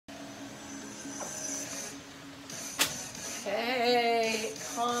Okay,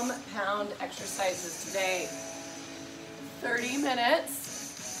 compound exercises today. 30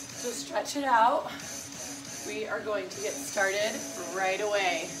 minutes to stretch it out. We are going to get started right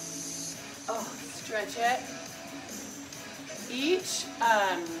away. Oh, stretch it. Each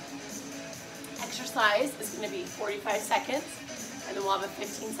exercise is going to be 45 seconds, and then we'll have a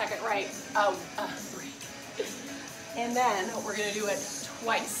 15-second break. And then we're going to do it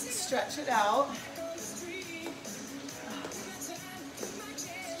twice. Stretch it out.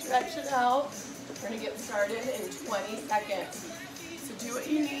 Stretch it out. We're going to get started in 20 seconds. So do what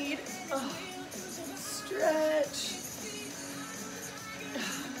you need. Stretch.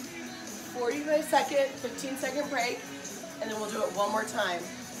 45-second, 15-second break, and then we'll do it one more time.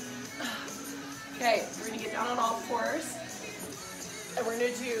 Okay, we're going to get down on all fours, and we're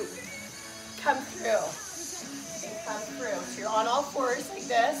going to do come through and come through. So you're on all fours like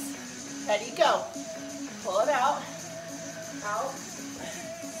this. Ready, go. Pull it out. Out.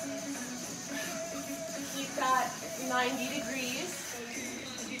 Keep that 90 degrees.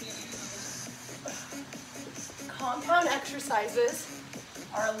 Compound exercises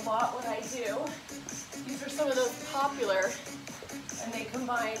are a lot what I do. These are some of those popular, and they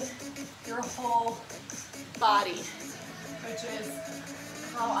combine your whole body, which is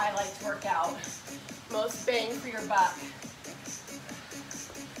how I like to work out. Most bang for your buck.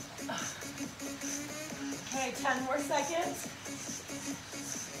 Okay, 10 more seconds.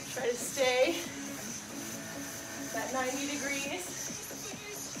 Try to stay at 90 degrees.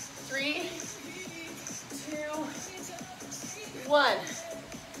 3, 2, 1.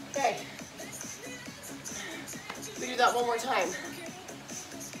 Okay. We do that one more time.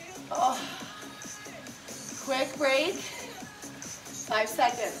 Oh. Quick break. 5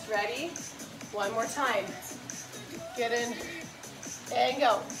 seconds. Ready? One more time. Get in and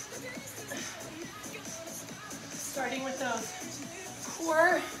go. Starting with those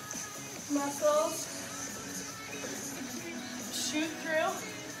core muscles. Shoot through.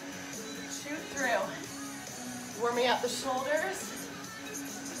 Shoot through. Warming up the shoulders.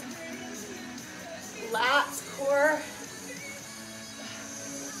 Lats, core.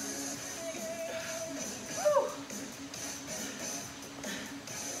 Woo.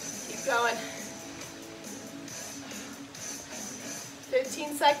 Keep going.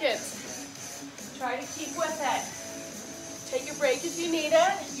 15 seconds. Try to keep with it. Take a break if you need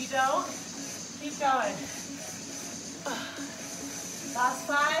it. If you don't, keep going. Last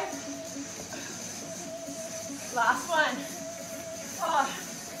 5. Last one.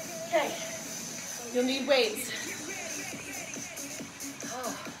 Okay. You'll need weights.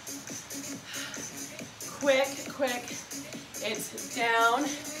 Quick. It's down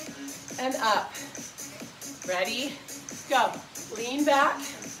and up. Ready? Go. Lean back.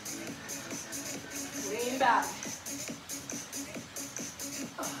 Lean back.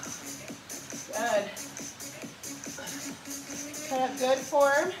 Good. Kind of good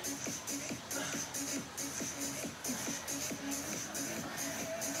form.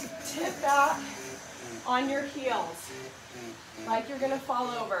 Tip back on your heels, like you're gonna fall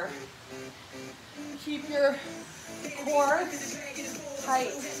over. Keep your core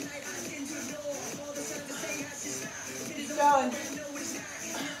tight. Keep going.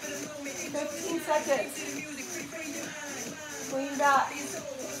 15 seconds. Lean back.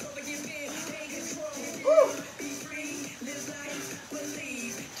 Woo.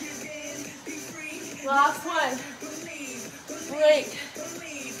 Last one. Break.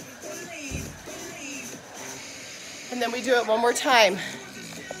 And then we do it one more time.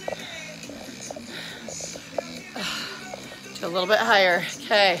 To a little bit higher.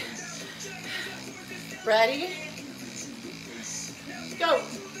 Okay. Ready? Go.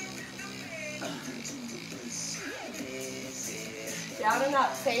 Down and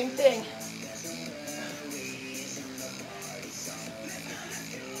up, same thing.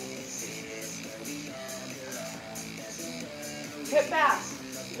 Tip back,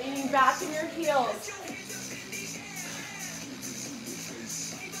 leaning back in your heels.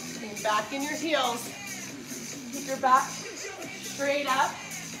 Lean back in your heels. Keep your back straight up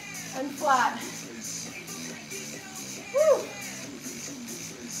and flat. Woo.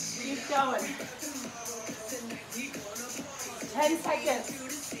 Keep going. 10 seconds.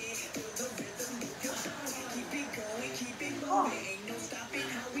 Oh.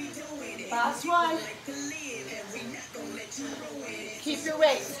 Last one. Keep your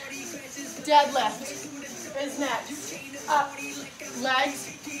weight. Deadlift is next. Up. Legs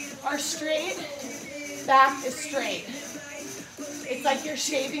are straight. Back is straight. It's like you're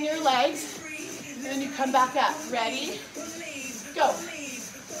shaving your legs, and then you come back up. Ready? Go.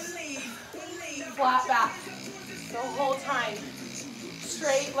 Flat back. The whole time.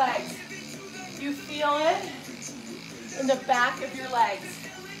 Straight legs. You feel it in the back of your legs,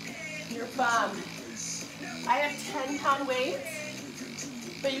 your bum. I have 10-pound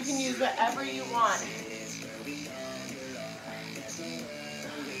weights, but you can use whatever you want.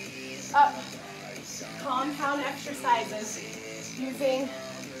 Up. Compound exercises using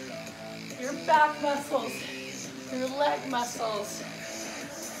your back muscles, your leg muscles.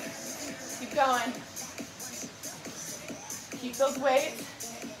 Keep going. Keep those weights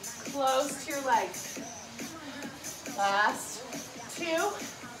close to your legs. Last 2.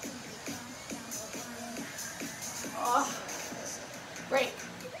 Oh. Break.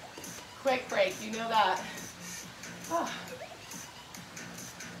 Quick break, you know that. Oh.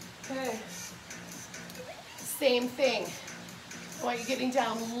 Okay. Same thing. I want you getting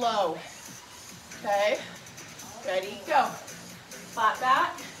down low. Okay? Ready, go. Flat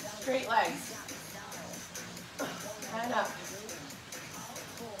back, straight legs. And up.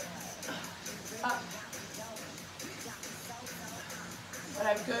 Up. But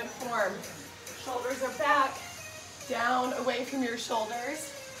have good form. Shoulders are back, down, away from your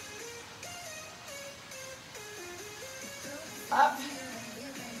shoulders. Up.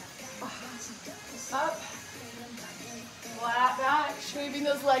 Up. Flat back, shaving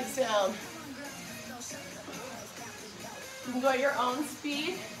those legs down. You can go at your own speed.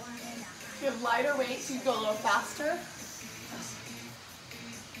 If you have lighter weights, you can go a little faster.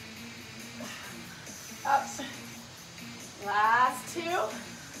 Up. Last 2.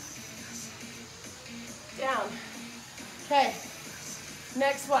 Down. Okay.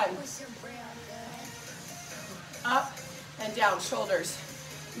 Next one. Up and down, shoulders.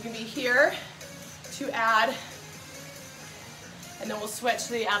 You can be here to add, and then we'll switch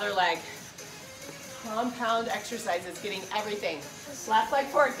to the other leg. Compound exercises, getting everything. Left leg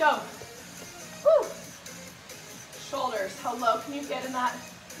forward, go. Woo. Shoulders, how low can you get in that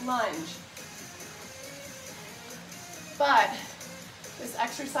lunge? But this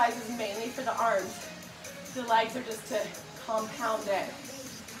exercise is mainly for the arms. The legs are just to compound it.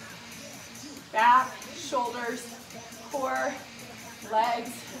 Back, shoulders, core,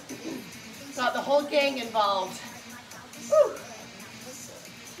 legs. Got the whole gang involved. Woo.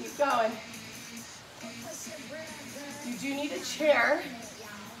 Keep going. You do need a chair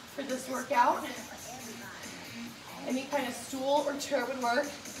for this workout. Any kind of stool or chair would work.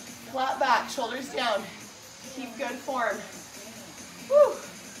 Flat back, shoulders down. Keep good form. Woo.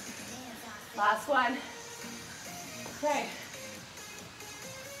 Last one. Okay.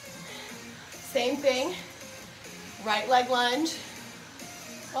 Same thing. Right leg lunge.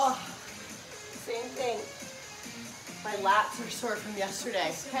 Oh, same thing. My lats are sore from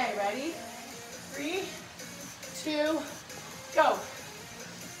yesterday. Okay, ready? 3, 2, go.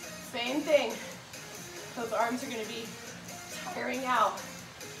 Same thing. Those arms are going to be tiring out.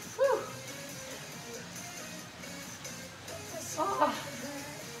 Whew. Oh.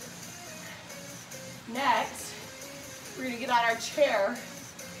 Next, we're going to get on our chair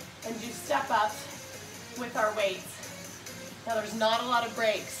and do step-ups with our weights. Now there's not a lot of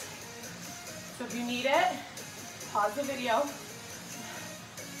breaks. So if you need it, pause the video.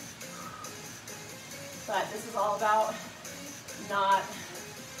 But this is all about not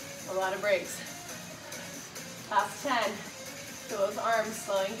a lot of breaks. Last 10. So those arms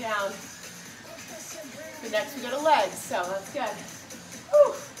slowing down. The next we go to legs, so that's good.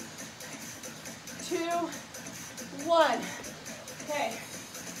 Woo. 2, 1. Okay.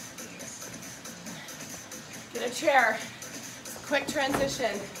 Get a chair. Quick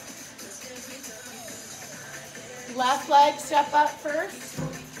transition. Left leg, step up first,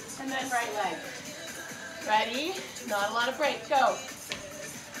 and then right leg. Ready? Not a lot of break. Go.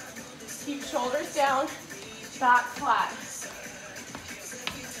 Keep shoulders down, back flat.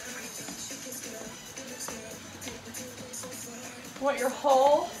 Want your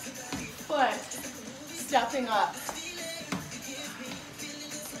whole foot stepping up.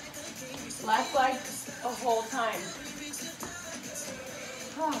 Left leg the whole time.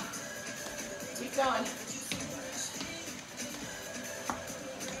 Oh. Keep going.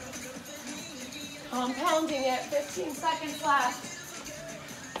 Compounding it, 15 seconds left.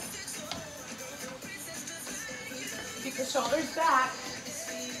 Keep the shoulders back.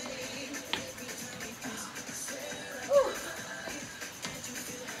 Whew.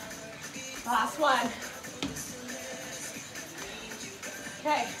 Last one.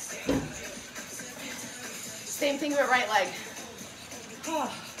 Okay. Same thing with right leg.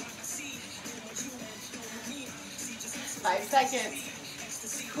 5 seconds.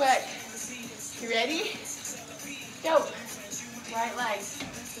 Quick. You ready? Go. Right leg.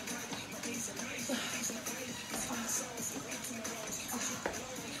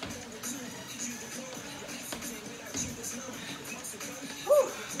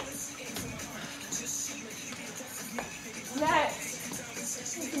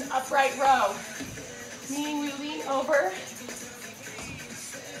 upright row, meaning we lean over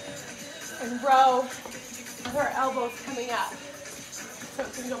and row with our elbows coming up. So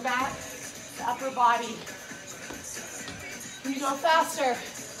it's going to go back to upper body. Can you go faster?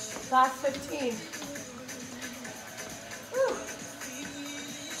 Last 15. Woo.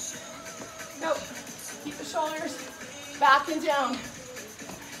 Go. Keep the shoulders back and down.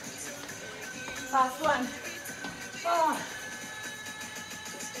 Last one. Oh.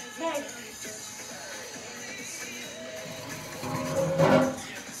 Okay.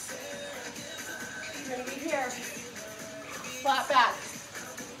 You're going to be here. Flat back.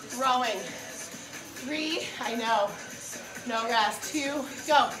 Rowing. 3, I know. No rest. 2,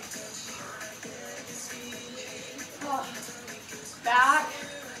 go. Oh. Back,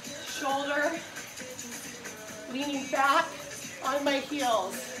 shoulder, leaning back on my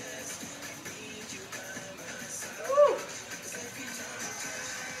heels. Woo.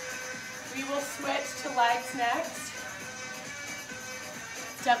 We will switch to legs next.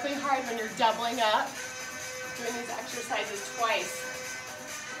 It's definitely hard when you're doubling up, doing these exercises twice.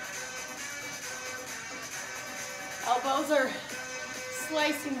 Elbows are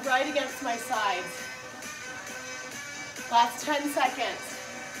slicing right against my sides. Last 10 seconds.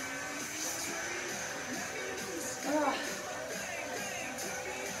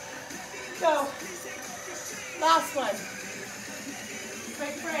 Go. Last one.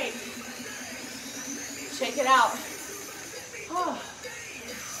 Quick break. Shake it out. Oh.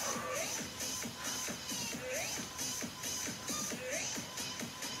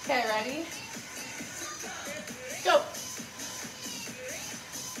 Okay, ready? Go.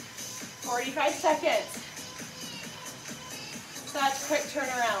 45 seconds. Such quick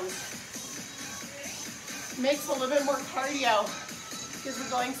turnarounds. Makes a little bit more cardio because we're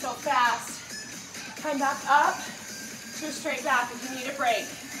going so fast. Come back up to a straight back if you need a break.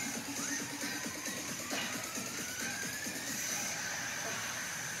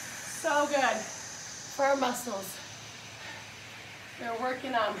 So good for our muscles. We're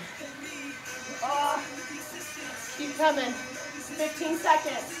working them. Oh, keep coming. 15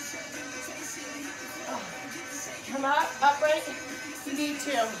 seconds. Oh. Come up, upright. You need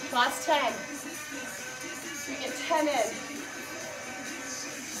to. Last 10. We get 10 in.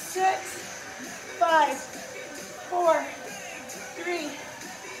 6, 5, 4, 3,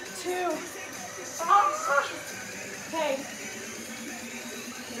 2. Okay.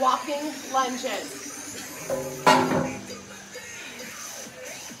 Walking lunges.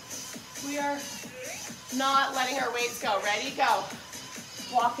 We are not letting our weights go. Ready? Go.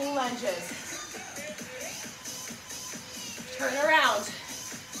 Walking lunges. Turn around.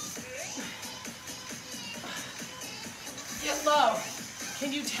 Get low.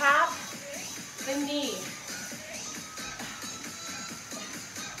 Can you tap the knee?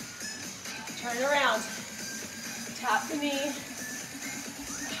 Turn around. Tap the knee.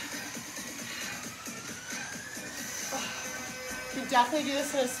 You can definitely do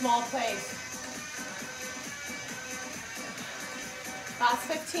this in a small place. Last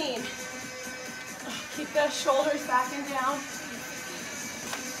 15. Keep the shoulders back and down.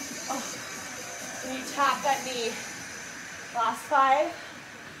 Oh. And you tap that knee. Last 5.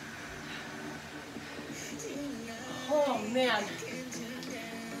 Oh man.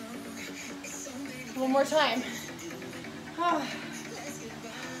 One more time. Oh.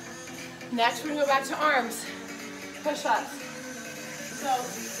 Next, we're gonna go back to arms. Push-ups. So,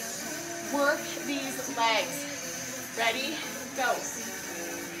 work these legs. Ready? Go.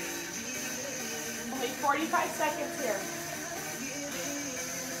 Only 45 seconds here.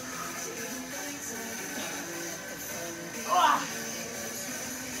 Oh.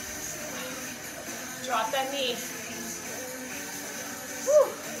 Drop that knee. Woo.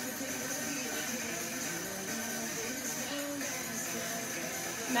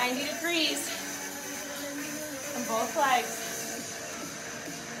 $90 degrees on both legs.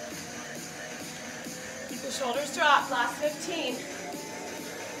 Keep the shoulders dropped. Last 15.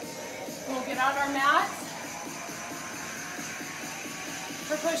 We'll get on our mats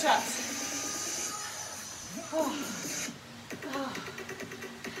for push-ups. Oh. Oh.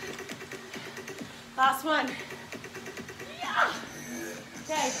 Last one. Yeah.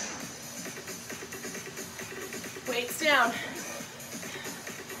 Okay. Weights down.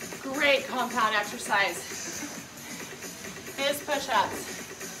 Great compound exercise. Is push-ups.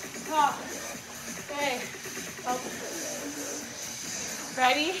 Oh. Okay. Oh.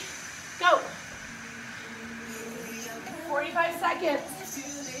 Ready? Go. 45 seconds.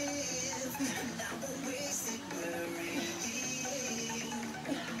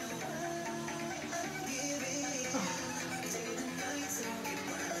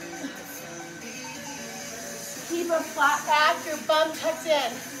 to a flat back, your bum tucked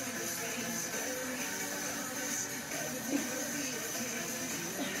in.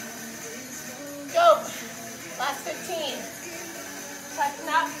 Go. Last 15. Tighten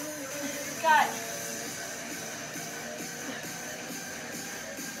up. Gut.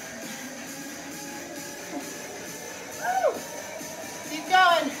 Woo. Keep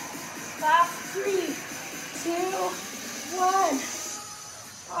going. Last 3, 2, 1.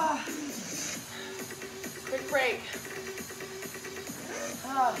 Oh. Quick break.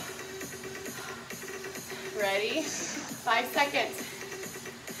 Oh. Ready? 5 seconds.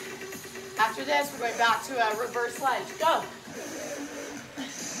 After this, we're going back to a reverse lunge. Go.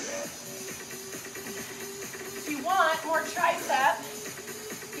 If you want more tricep,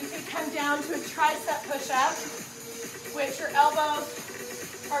 you can come down to a tricep push-up, which your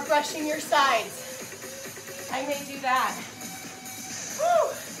elbows are brushing your sides. I may do that.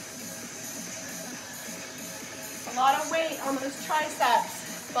 Woo. A lot of weight on those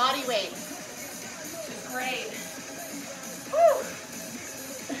triceps, body weight, which is great. Woo.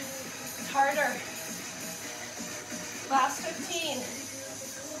 Harder. Last 15.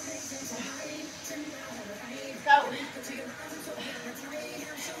 Go.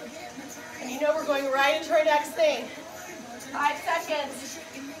 And you know we're going right into our next thing. 5 seconds.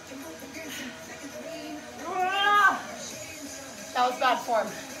 That was bad form.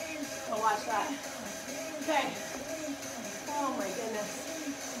 Don't watch that. Okay. Oh my goodness.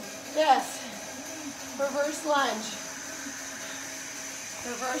 This. Reverse lunge.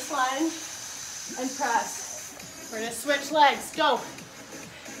 Reverse lunge and press. We're gonna switch legs. Go.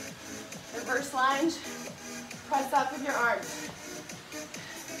 Reverse lunge. Press up with your arms.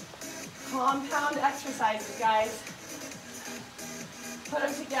 Compound exercises, guys. Put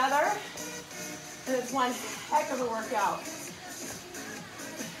them together, and it's one heck of a workout.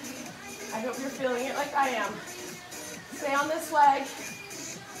 I hope you're feeling it like I am. Stay on this leg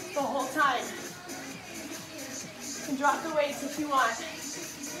the whole time. You can drop the weights if you want.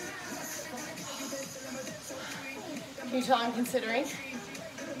 Can you tell I'm considering?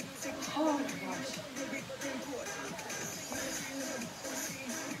 Oh my gosh.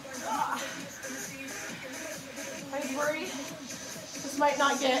 I was worried this might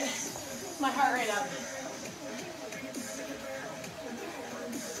not get my heart rate up.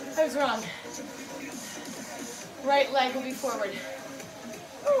 I was wrong. Right leg will be forward.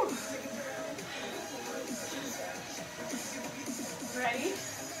 Ooh. Ready?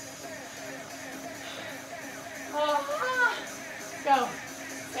 Go.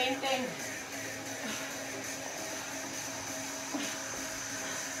 Same thing.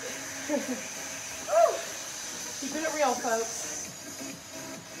 Keeping it real, folks.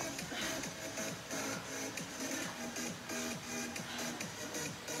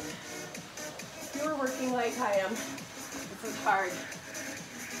 If you're working like I am, this is hard.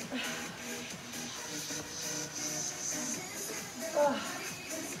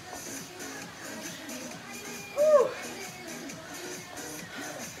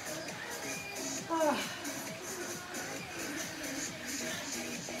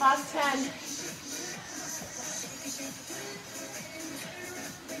 Last 10.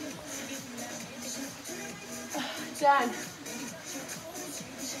 Done.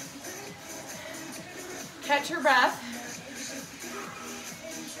 Catch your breath.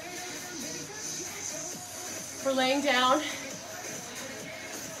 We're laying down.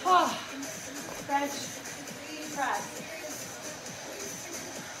 Oh, bench press.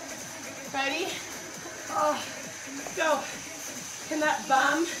 Ready? Oh, go. Can that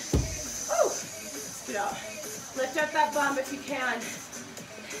bum, get out. Lift up that bum if you can.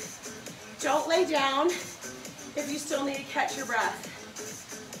 Don't lay down if you still need to catch your breath.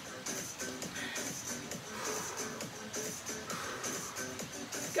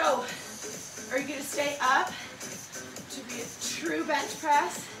 Go. Are you gonna stay up to be a true bench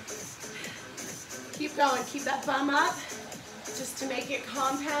press? Keep going, keep that bum up just to make it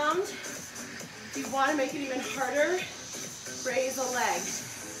compound. If you wanna make it even harder, raise a leg.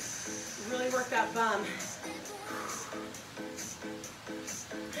 Really work that bum.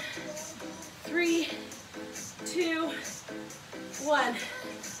 3, 2, 1.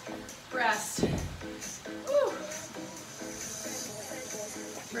 Rest. Woo.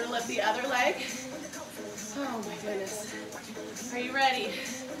 We're gonna lift the other leg. Oh my goodness. Are you ready?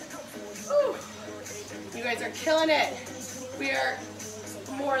 Woo. You guys are killing it. We are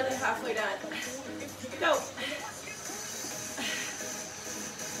more than halfway done. Go.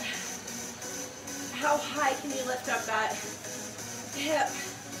 How high can you lift up that hip?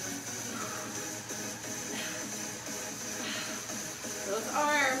 Those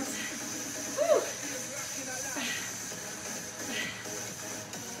arms. Woo.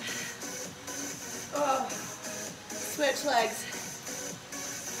 legs.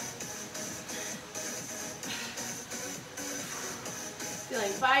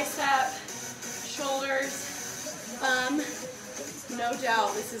 Feeling bicep, shoulders, no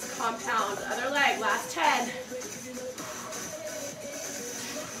doubt. This is compound. Other leg, last 10.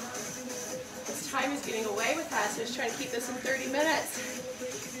 This time is getting away with us. Just trying to keep this in 30 minutes.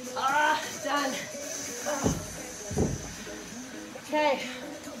 Done. Okay.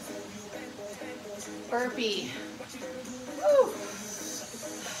 Burpee. Woo.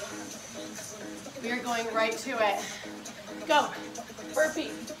 We are going right to it. Go.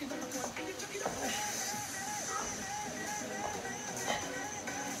 Burpee.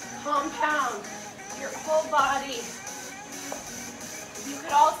 Compound your whole body. You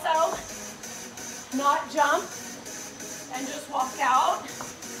could also not jump and just walk out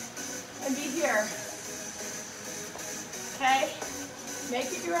and be here. Okay?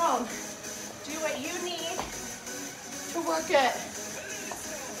 Make it your own. Do what you need to work it.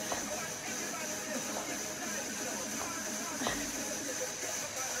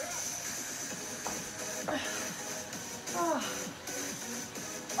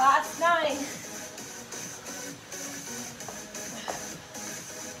 Last 9.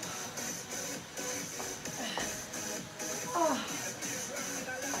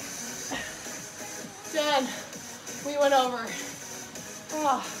 Done. We went over.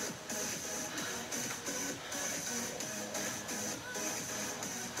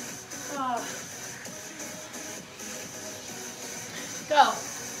 Go.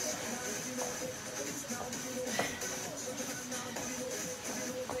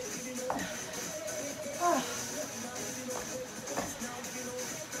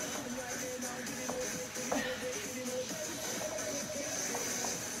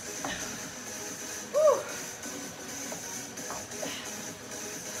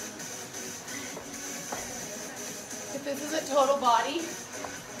 If this isn't total body,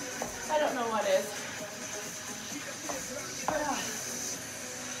 I don't know what is.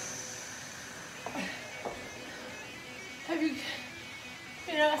 Have you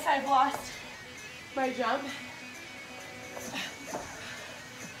noticed I've lost my jump?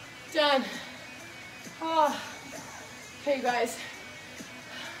 Done. Okay, you guys.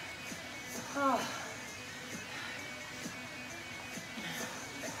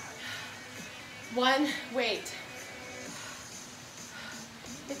 One weight.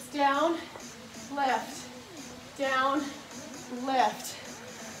 It's down, lift, down, lift.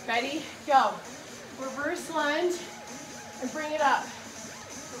 Ready? Go. Reverse lunge and bring it up.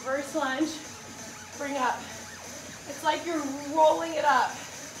 Reverse lunge, bring up. It's like you're rolling it up.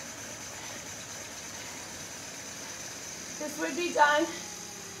 This would be done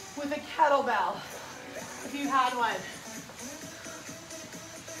with a kettlebell if you had one.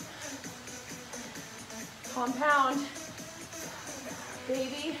 Compound,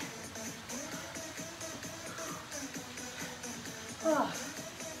 baby.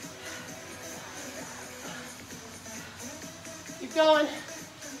 Keep going.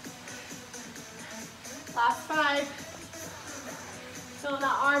 Last 5. Feeling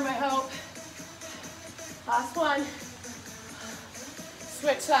that arm, I hope. Last one.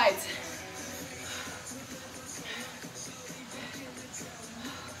 Switch sides.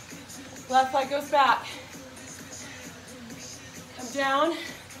 Left leg goes back. Come down,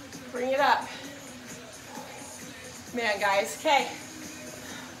 bring it up. Man, guys, okay.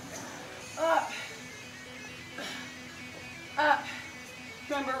 Up, up.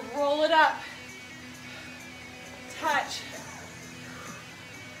 Remember, roll it up. Touch,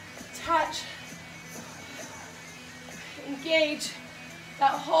 touch. Engage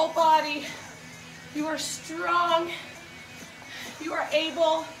that whole body. You are strong. You are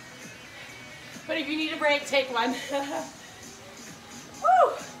able. But if you need a break, take one.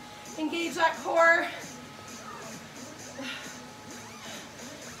 Woo! Engage that core.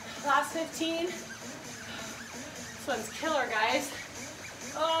 Last 15. This one's killer, guys.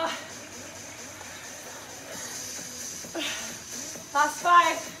 Last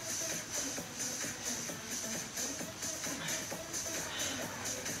 5.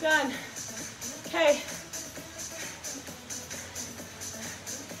 Done. Okay.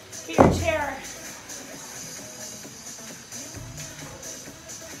 Get your chair.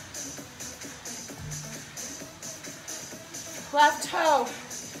 Left toe.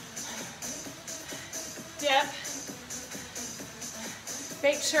 Dip.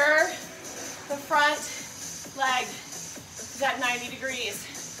 Make sure the front leg is at 90 degrees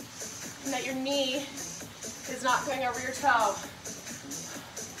and that your knee is not going over your toe.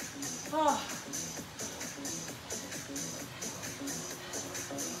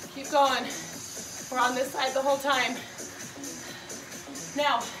 Keep going. We're on this side the whole time.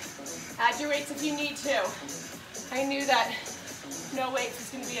 Now, add your weights if you need to. I knew that no weights was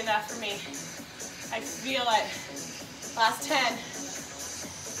going to be enough for me. I feel it. Last 10.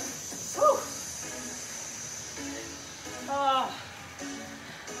 Whew. Oh.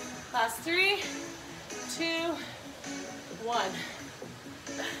 Last 3, 2, 1.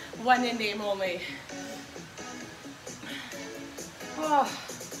 One in name only. Oh.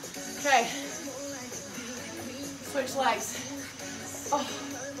 Okay. Switch legs. Oh.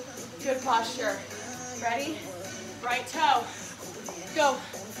 Good posture. Ready? Right toe. Go.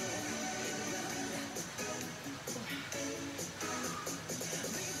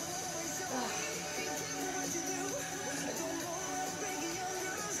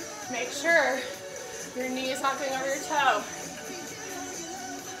 Make sure your knee is not going over your toe.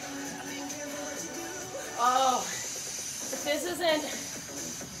 Oh, if this isn't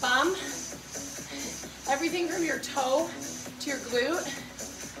bum, everything from your toe to your glute,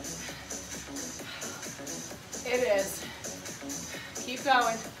 it is. Keep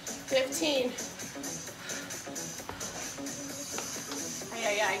going. 15.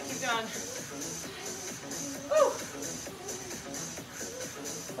 Ay, keep going. Woo.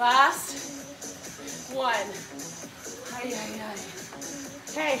 Last one. Ay.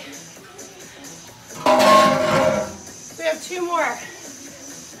 Okay. We have 2 more.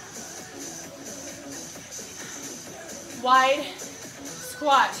 Wide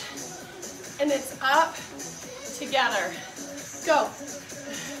squat. And it's up, together. Go.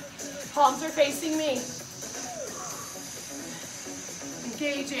 Palms are facing me.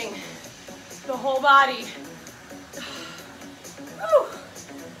 Engaging the whole body. Woo.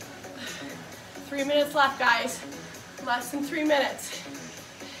 3 minutes left, guys. Less than 3 minutes.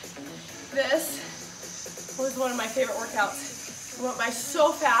 This was one of my favorite workouts. I went by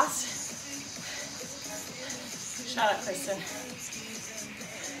so fast. Shut up, Kristen.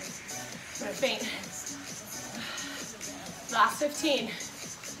 I'm gonna faint. Last 15.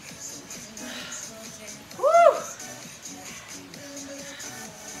 Woo!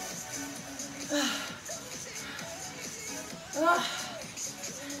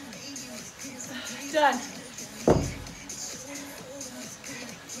 Done.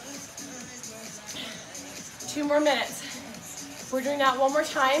 Two more minutes. We're doing that one more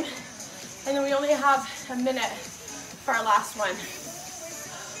time, and then we only have a minute for our last one.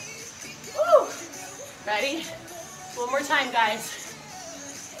 Woo! Ready? One more time, guys.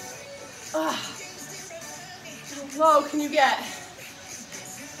 How low can you get?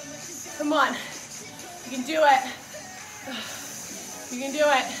 Come on. You can do it. You can do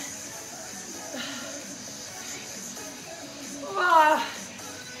it.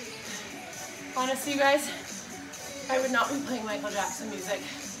 Honestly, guys, I would not be playing Michael Jackson music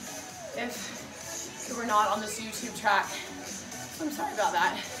if it were not on this YouTube track. So I'm sorry about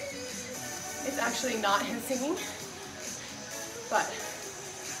that. It's actually not him singing, but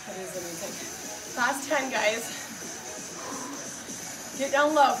it is the music. Last 10, guys. Get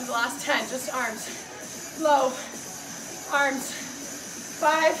down low for the last 10, just arms. Low, arms.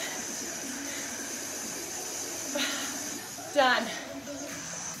 5. Done.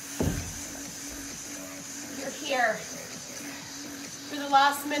 You're here for the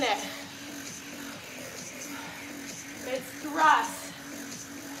last minute. It's thrust.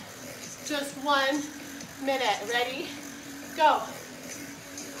 Just 1 minute. Ready? Go.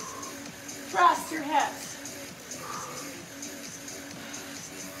 Thrust your hips.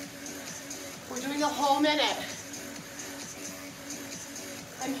 We're doing the whole minute.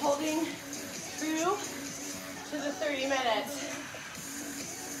 I'm holding true to the 30 minutes.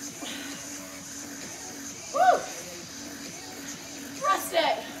 Woo! Thrust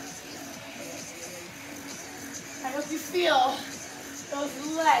it. I hope you feel those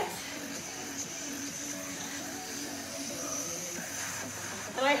legs.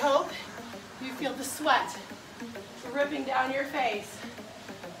 And I hope you feel the sweat dripping down your face.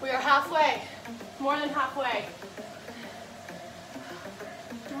 We are halfway, more than halfway.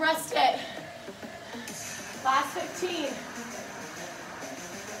 Thrust it. Last 15.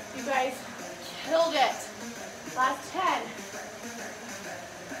 You guys killed it. Last 10.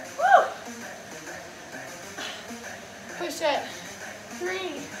 Woo! Push it.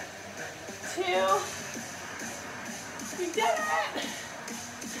 3, 2. You did it.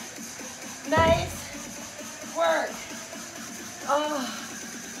 Nice work. Oh,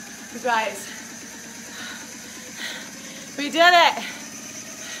 you guys. We did it.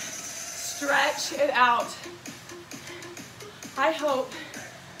 Stretch it out. I hope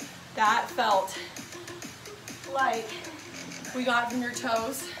that felt like we got from your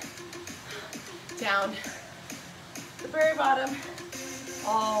toes down the very bottom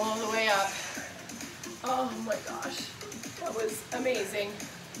all the way up. Oh my gosh, that was amazing.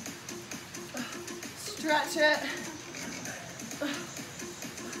 Stretch it.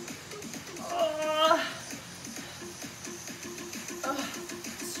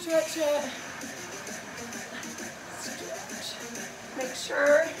 Stretch it. Stretch. Make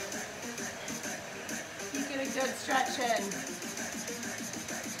sure you get a good stretch in.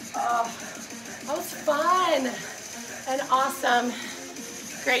 Oh, that was fun and awesome.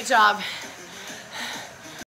 Great job.